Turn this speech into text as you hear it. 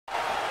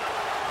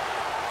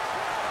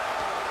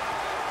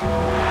Match.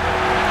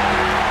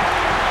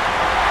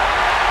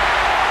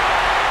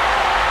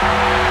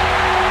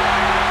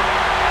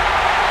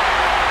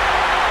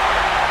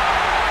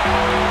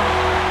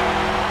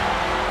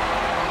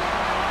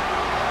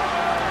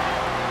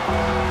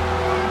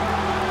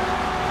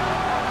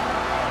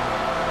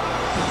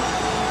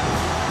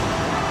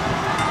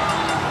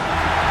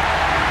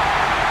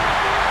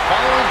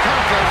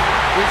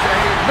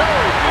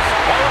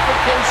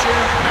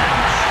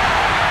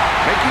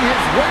 Making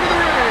his way to the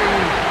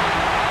ring,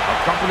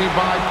 accompanied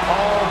by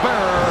Paul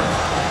Bearer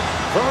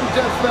from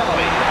Death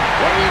Valley,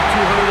 weighing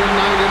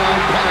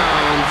 299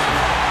 pounds,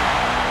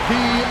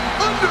 The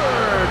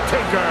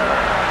Undertaker.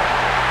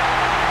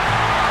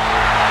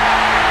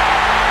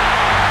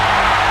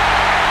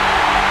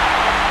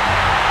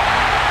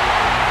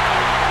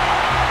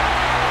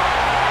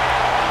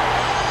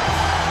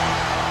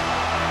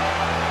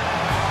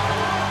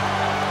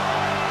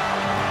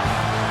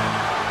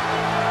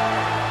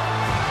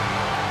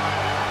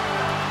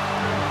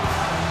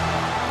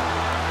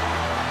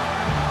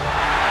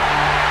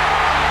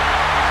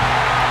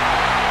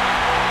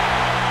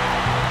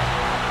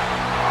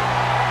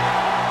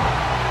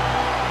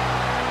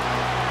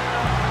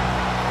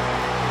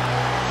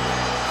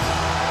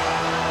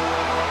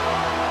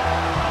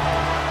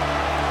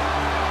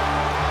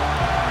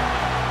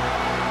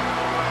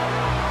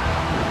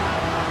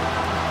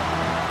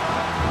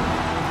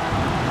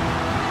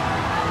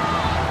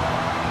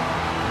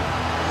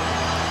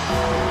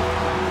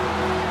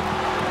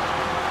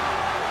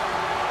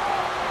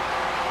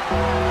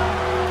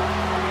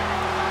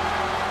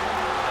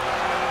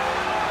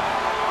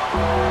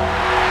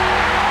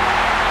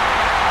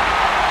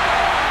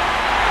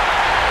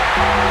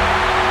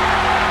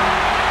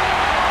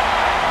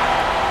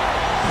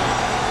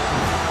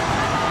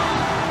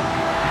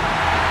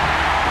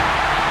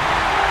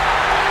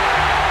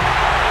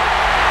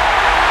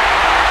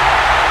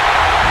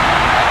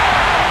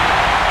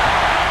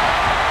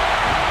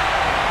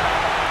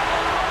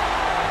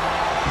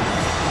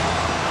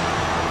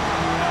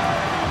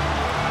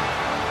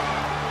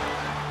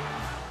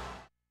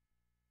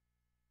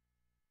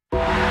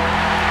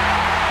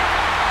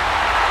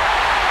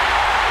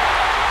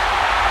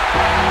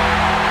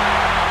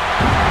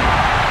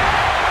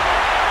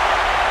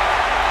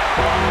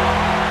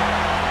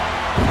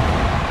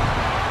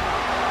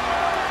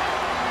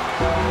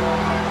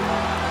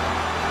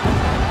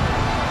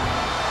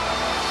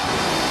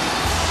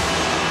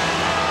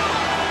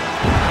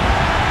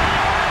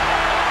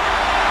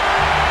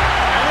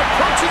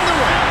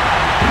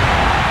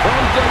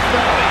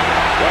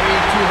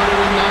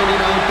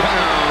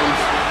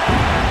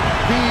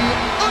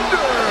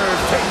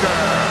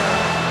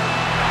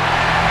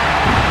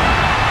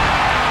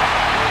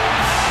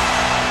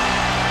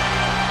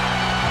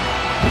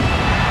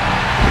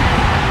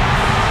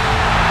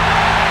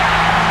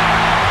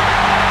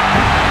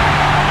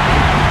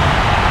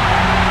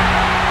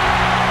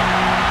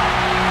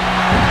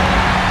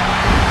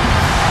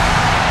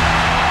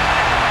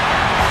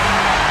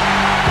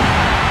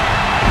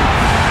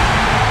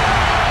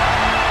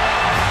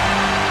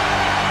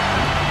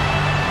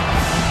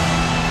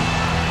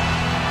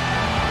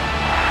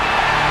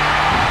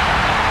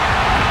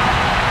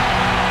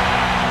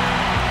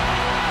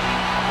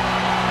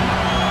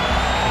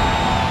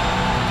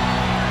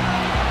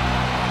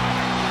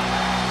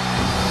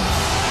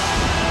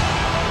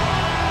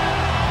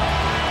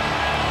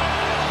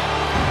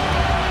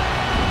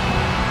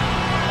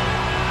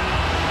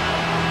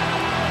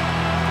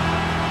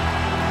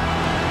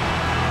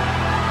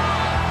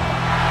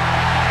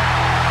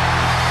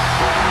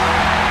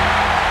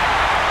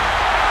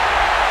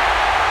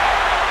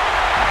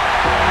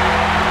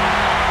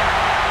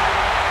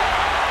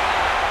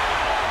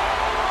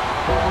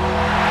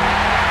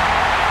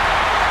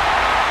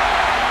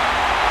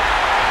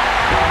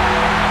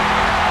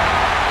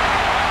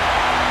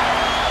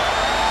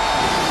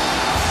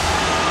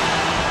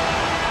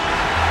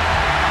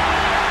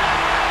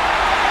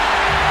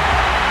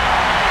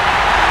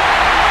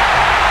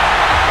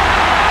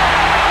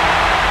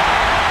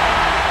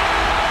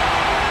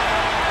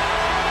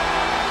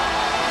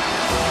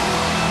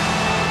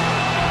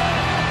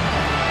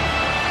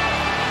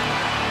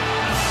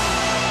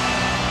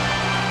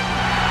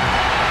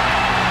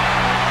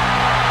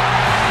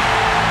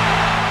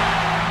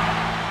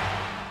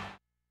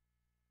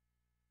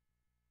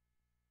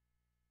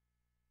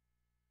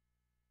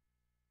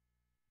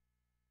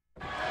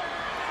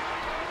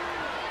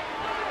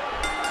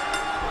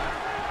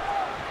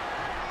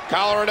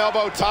 Collar and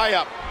elbow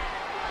tie-up.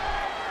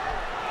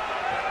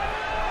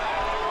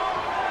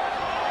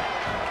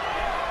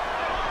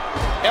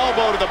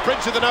 Elbow to the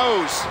bridge of the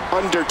nose.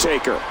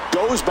 Undertaker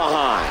goes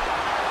behind.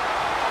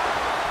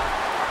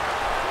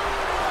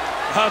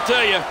 I'll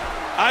tell you,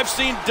 I've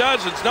seen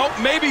dozens, no,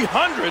 maybe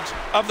hundreds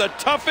of the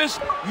toughest,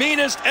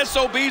 meanest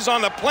SOBs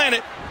on the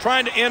planet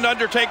trying to end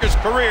Undertaker's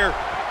career,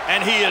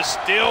 and he is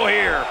still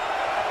here.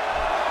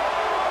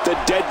 The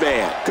dead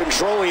man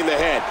controlling the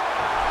head.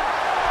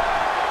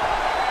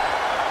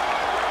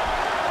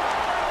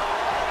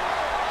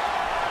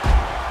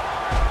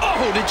 Oh,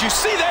 Oh, did you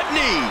see that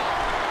knee?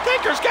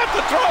 Taker's got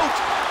the throat.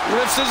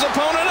 Lifts his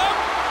opponent up.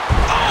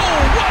 Oh,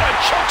 what a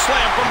choke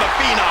slam from the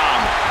Phenom.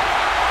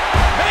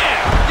 Man,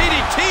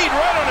 DDT'd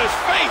right on his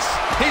face.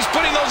 He's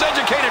putting those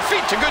educated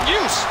feet to good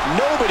use.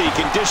 Nobody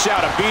can dish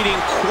out a beating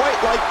quite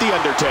like The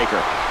Undertaker.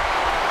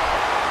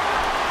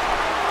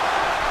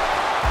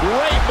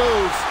 Great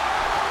move.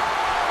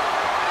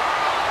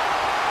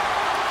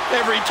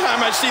 Every time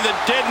I see the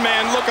dead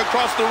man look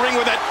across the ring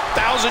with that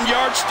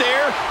 1,000-yard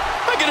stare,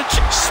 I get a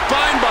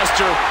spine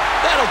buster.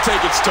 That'll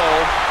take its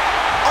toll.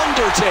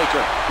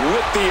 Undertaker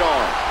with the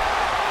arm.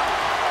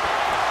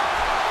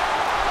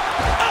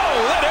 Oh,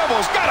 that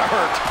elbow's gotta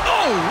hurt.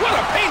 Oh, what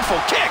a painful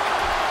kick.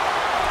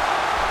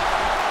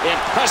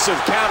 Impressive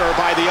counter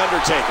by The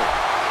Undertaker.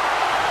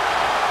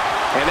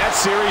 And that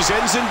series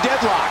ends in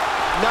deadlock.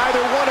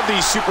 Neither one of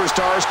these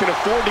superstars can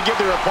afford to give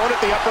their opponent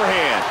the upper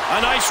hand.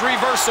 A nice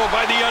reversal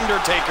by The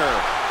Undertaker.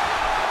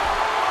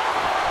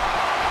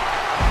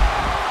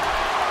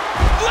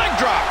 Leg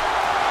drop.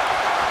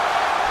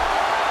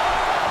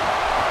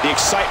 The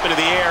excitement of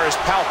the air is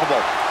palpable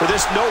for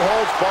this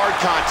no-holds-barred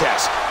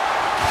contest.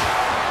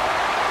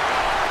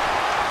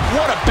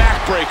 What a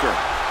backbreaker.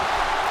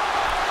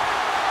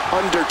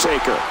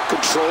 Undertaker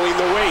controlling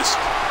the waist.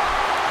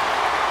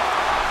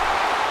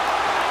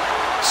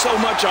 So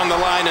much on the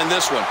line in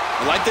this one.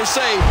 And like they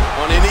say,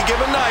 on any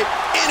given night,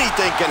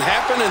 anything can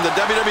happen in the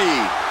WWE.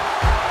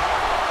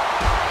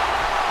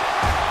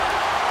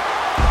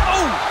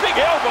 Oh, big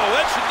elbow.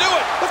 That should do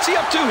it. What's he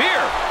up to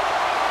here?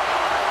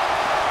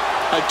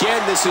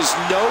 Again, this is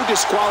no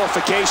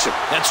disqualification.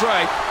 That's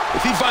right.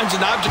 If he finds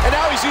an object... And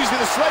now he's using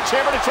the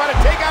sledgehammer to try to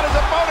take out his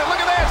opponent. Look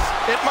at this.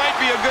 It might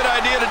be a good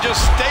idea to just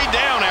stay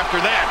down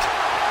after that.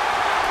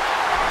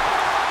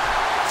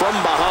 From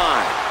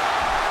behind.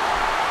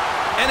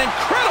 An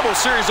incredible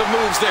series of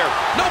moves there.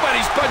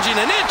 Nobody's budging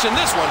an inch in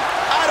this one.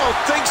 I don't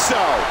think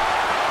so.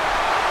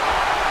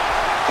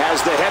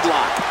 Has the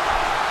headlock.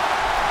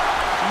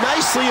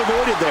 Nicely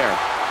avoided there.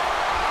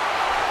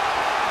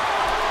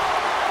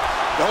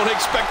 Don't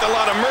expect a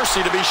lot of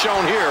mercy to be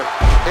shown here.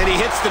 And he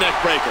hits the neck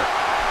breaker.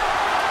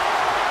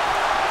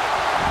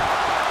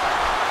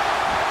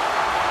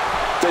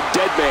 The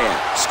dead man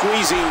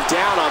squeezing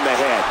down on the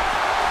head.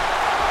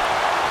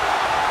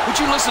 Would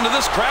you listen to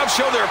this crowd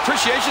show their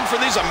appreciation for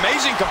these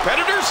amazing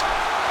competitors?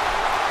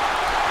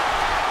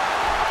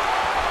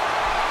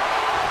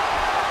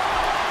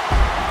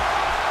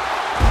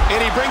 And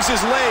he brings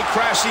his leg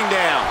crashing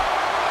down.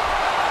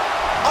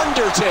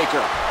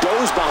 Undertaker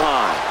goes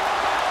behind.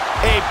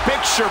 A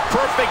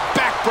picture-perfect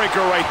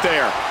backbreaker right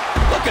there.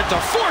 Look at the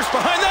force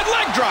behind that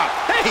leg drop.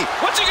 Hey,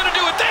 what's he gonna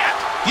do with that?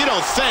 You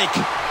don't think.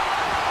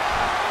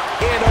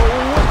 And a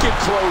wicked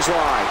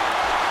clothesline.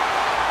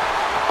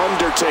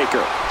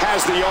 Undertaker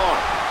has the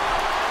arm.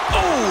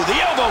 Oh,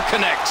 the elbow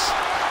connects.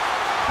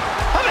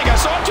 I think I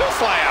saw a tooth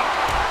fly out.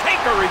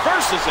 Taker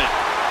reverses it.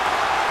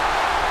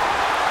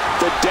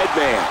 The dead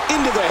man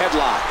into the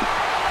headlock.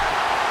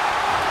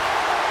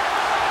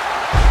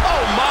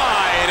 Oh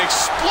my, an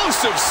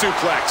explosive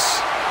suplex.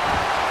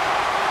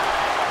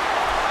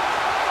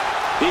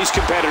 These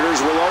competitors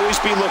will always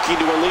be looking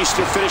to unleash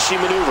their finishing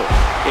maneuver.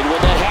 And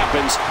when that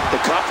happens, the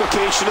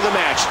complication of the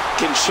match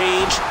can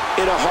change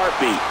in a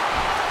heartbeat.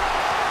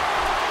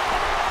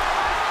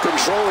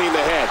 Controlling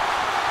the head.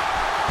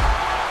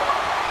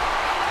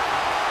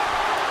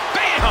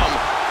 Bam!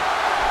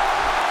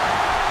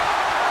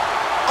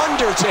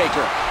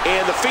 Undertaker.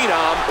 And the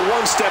Phenom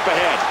one step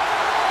ahead.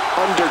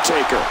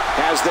 Undertaker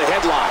has the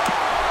headlock.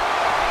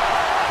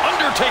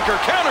 Undertaker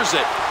counters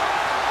it.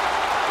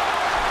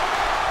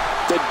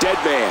 The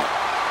dead man.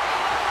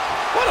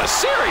 What a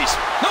series.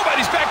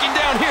 Nobody's backing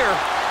down here.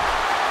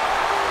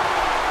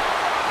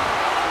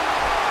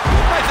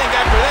 I think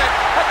after that,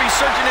 I'd be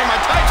searching in my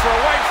tights for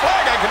a white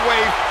flag I could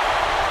wave.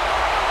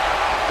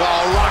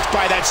 Oh, rocked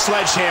by that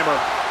sledgehammer.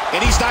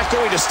 And he's not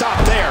going to stop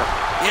there.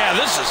 Yeah,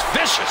 this is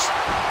vicious.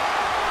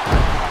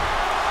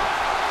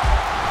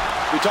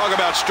 We talk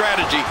about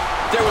strategy.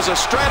 There was a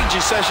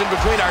strategy session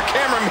between our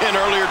cameramen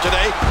earlier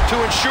today to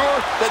ensure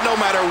that no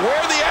matter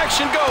where the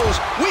action goes,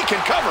 we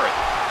can cover it.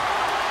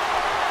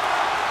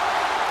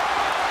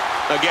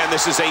 Again,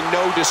 this is a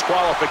no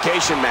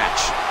disqualification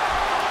match.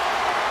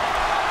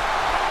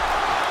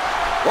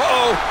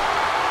 Whoa!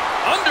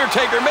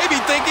 Undertaker may be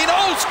thinking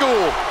old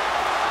school.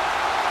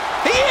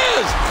 He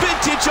is!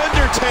 Vintage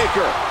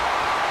Undertaker.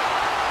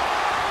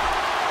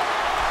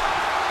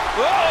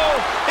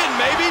 Whoa! It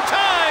may be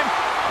time.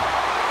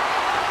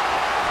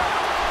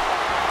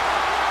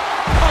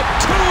 A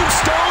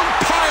tombstone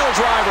pile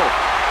driver.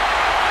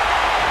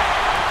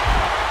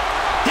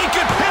 He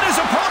could pin his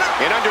opponent.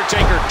 And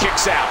Undertaker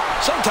kicks out.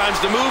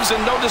 Sometimes the moves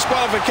in no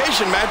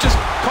disqualification matches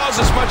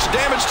cause as much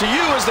damage to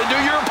you as they do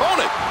your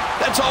opponent.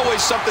 That's always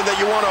something that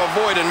you want to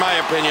avoid, in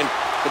my opinion.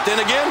 But then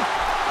again,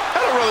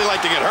 I don't really like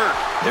to get hurt.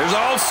 There's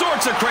all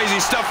sorts of crazy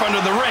stuff under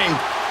the ring.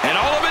 And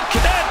all of it,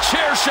 that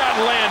chair shot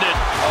landed.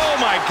 Oh,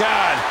 my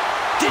God.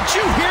 Did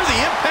you hear the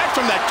impact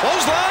from that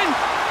clothesline?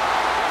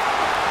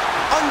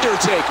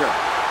 Undertaker.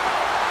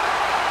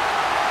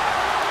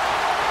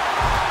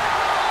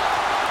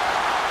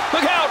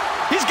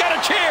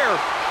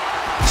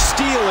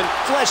 steel and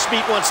flesh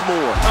meet once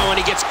more. Oh, and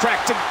he gets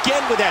cracked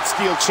again with that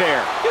steel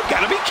chair. You've got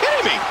to be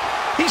kidding me.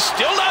 He's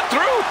still not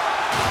through.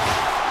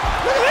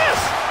 Look at this.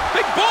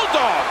 Big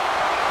bulldog.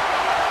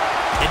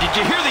 And did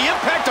you hear the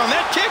impact on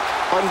that kick?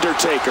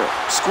 Undertaker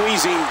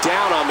squeezing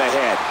down on the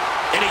head.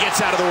 And he gets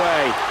out of the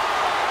way.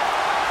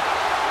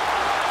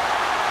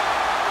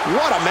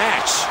 What a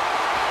match.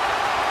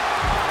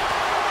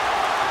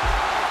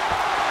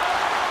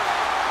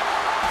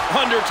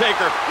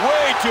 Undertaker,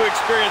 way too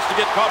experienced to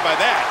get caught by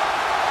that.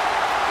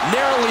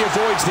 Narrowly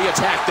avoids the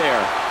attack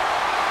there.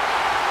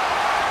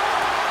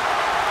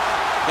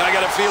 I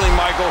got a feeling,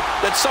 Michael,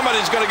 that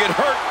somebody's going to get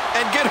hurt,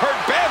 and get hurt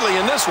badly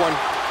in this one.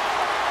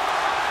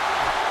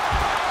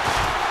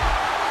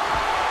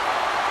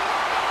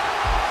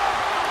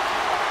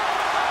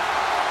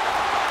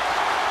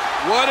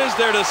 What is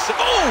there to say?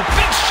 Oh,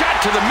 big shot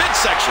to the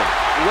midsection.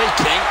 Wait,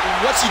 King,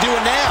 what's he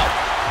doing now?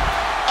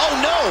 Oh,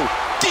 no,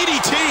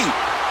 DDT.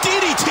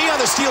 DDT on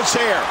the steel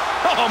chair.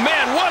 Oh,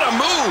 man, what a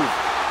move.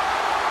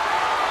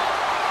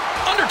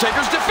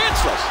 Undertaker's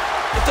defenseless.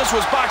 If this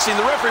was boxing,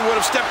 the referee would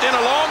have stepped in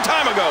a long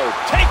time ago.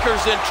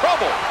 Taker's in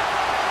trouble.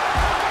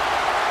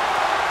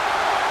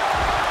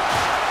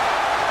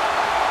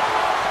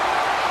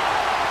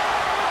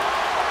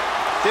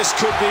 This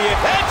could be it.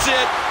 That's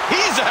it.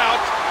 He's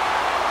out.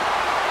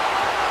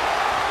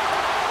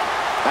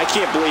 I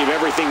can't believe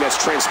everything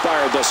that's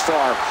transpired thus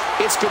far.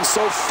 It's been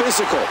so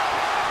physical.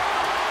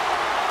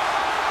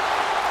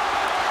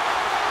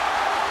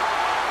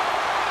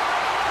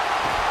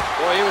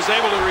 Boy, he was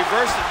able to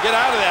reverse it and get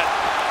out of that.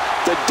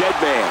 The dead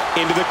man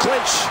into the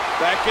clinch.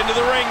 Back into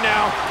the ring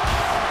now.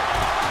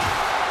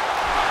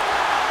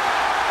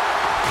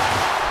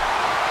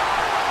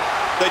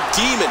 The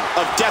demon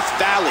of Death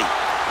Valley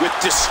with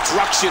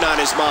destruction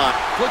on his mind.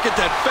 Look at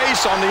that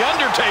face on The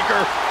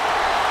Undertaker.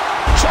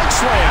 Choke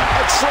slam,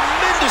 a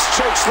tremendous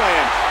choke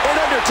slam, and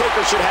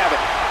Undertaker should have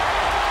it.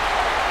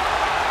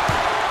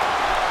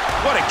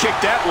 What a kick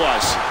that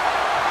was.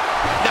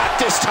 Not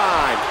this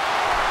time.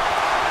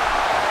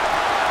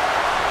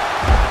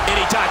 And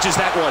he dodges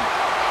that one.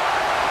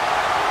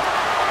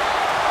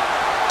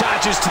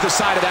 Dodges to the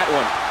side of that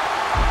one.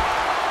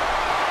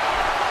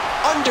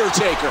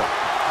 Undertaker.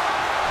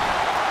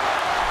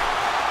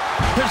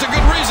 There's a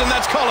good reason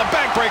that's called a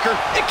backbreaker.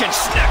 It can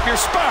snap your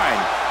spine.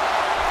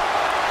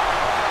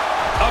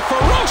 A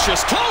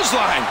ferocious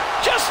clothesline.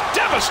 Just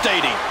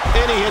devastating.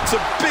 And he hits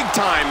a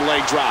big-time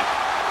leg drop.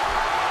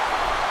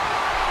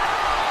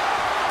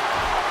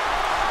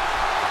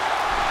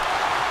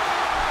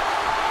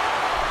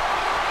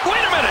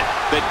 Wait a minute.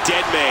 The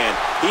dead man.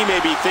 He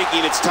may be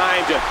thinking it's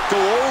time to go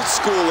old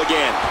school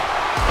again.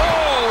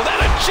 Oh,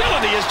 that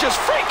agility is just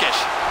freakish.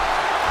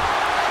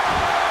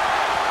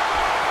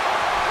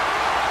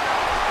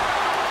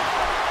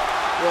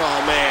 Oh,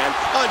 man.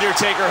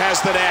 Undertaker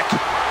has the neck.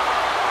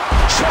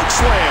 Choke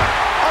slam.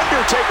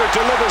 Undertaker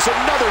delivers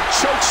another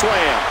choke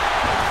slam.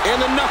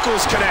 And the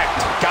knuckles connect.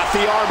 Got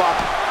the arm up.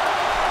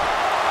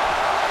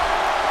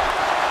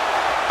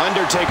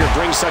 Undertaker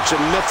brings such a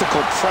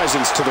mythical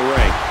presence to the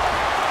ring.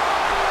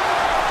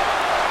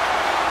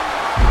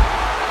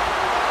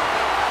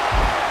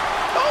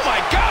 Oh,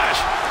 my gosh.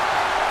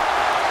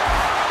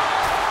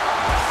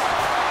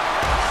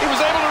 He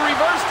was able to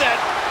reverse that.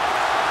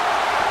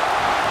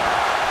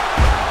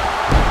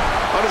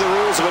 Under the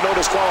rules of a no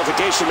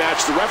disqualification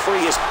match, the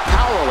referee is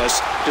powerless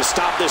to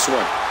stop this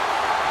one.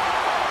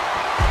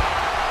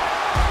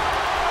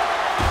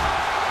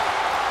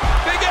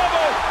 Big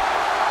elbow.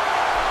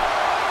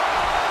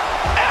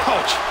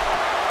 Ouch.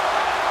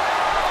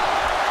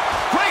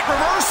 Great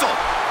reversal.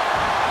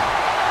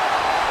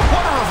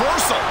 What a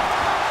reversal.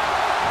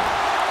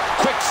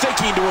 Quick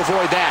thinking to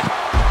avoid that.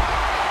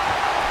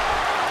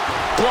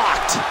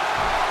 Blocked.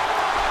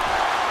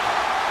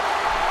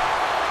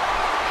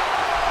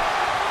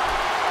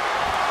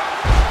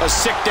 A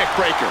sick neck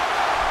breaker.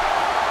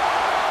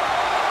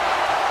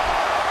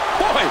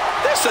 Boy,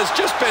 this has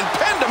just been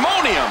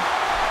pandemonium.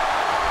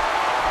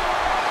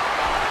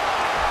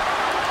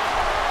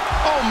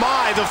 Oh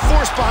my, the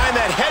force behind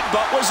that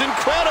headbutt was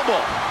incredible.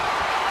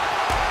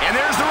 And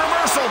there's the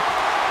reversal.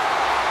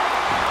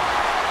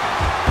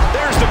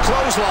 There's the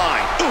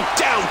clothesline. Ooh,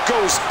 down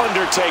goes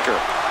Undertaker.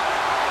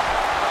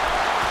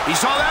 He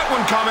saw that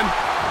one coming.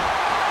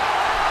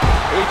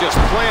 He just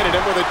planted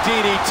him with a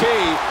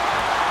DDT.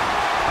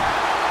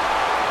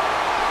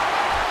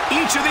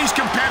 Each of these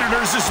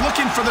competitors is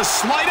looking for the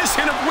slightest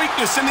hint of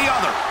weakness in the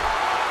other.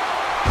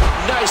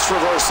 Nice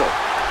reversal.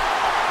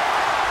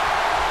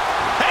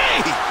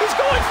 Hey, he's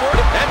going for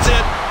it. That's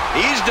it.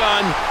 He's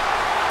done.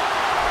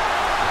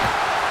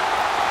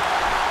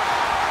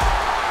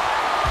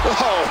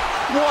 Oh,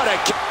 what a...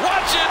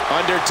 Watch it.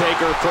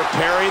 Undertaker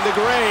preparing the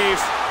grave.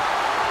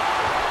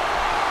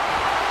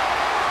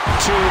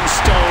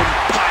 Tombstone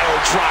pile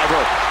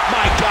driver.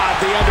 My God,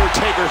 the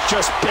Undertaker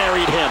just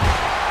buried him.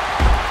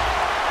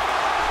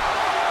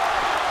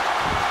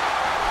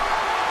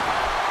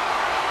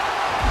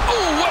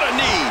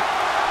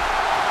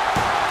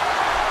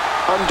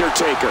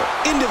 Undertaker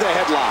into the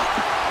headlock.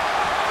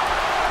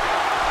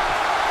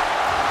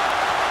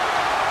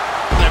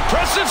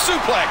 Impressive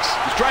suplex.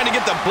 He's trying to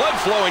get the blood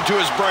flowing to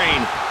his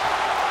brain.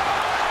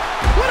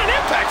 What an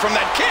impact from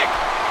that kick.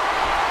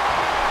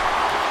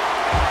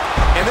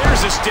 And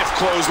there's a stiff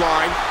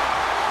clothesline.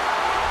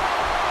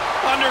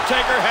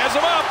 Undertaker has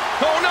him up.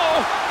 Oh no,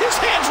 his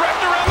hands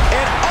wrapped around.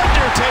 And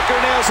Undertaker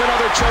nails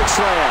another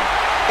chokeslam.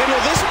 And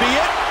will this be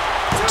it?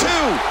 2,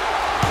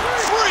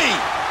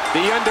 3.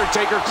 The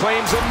Undertaker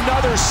claims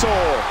another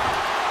soul.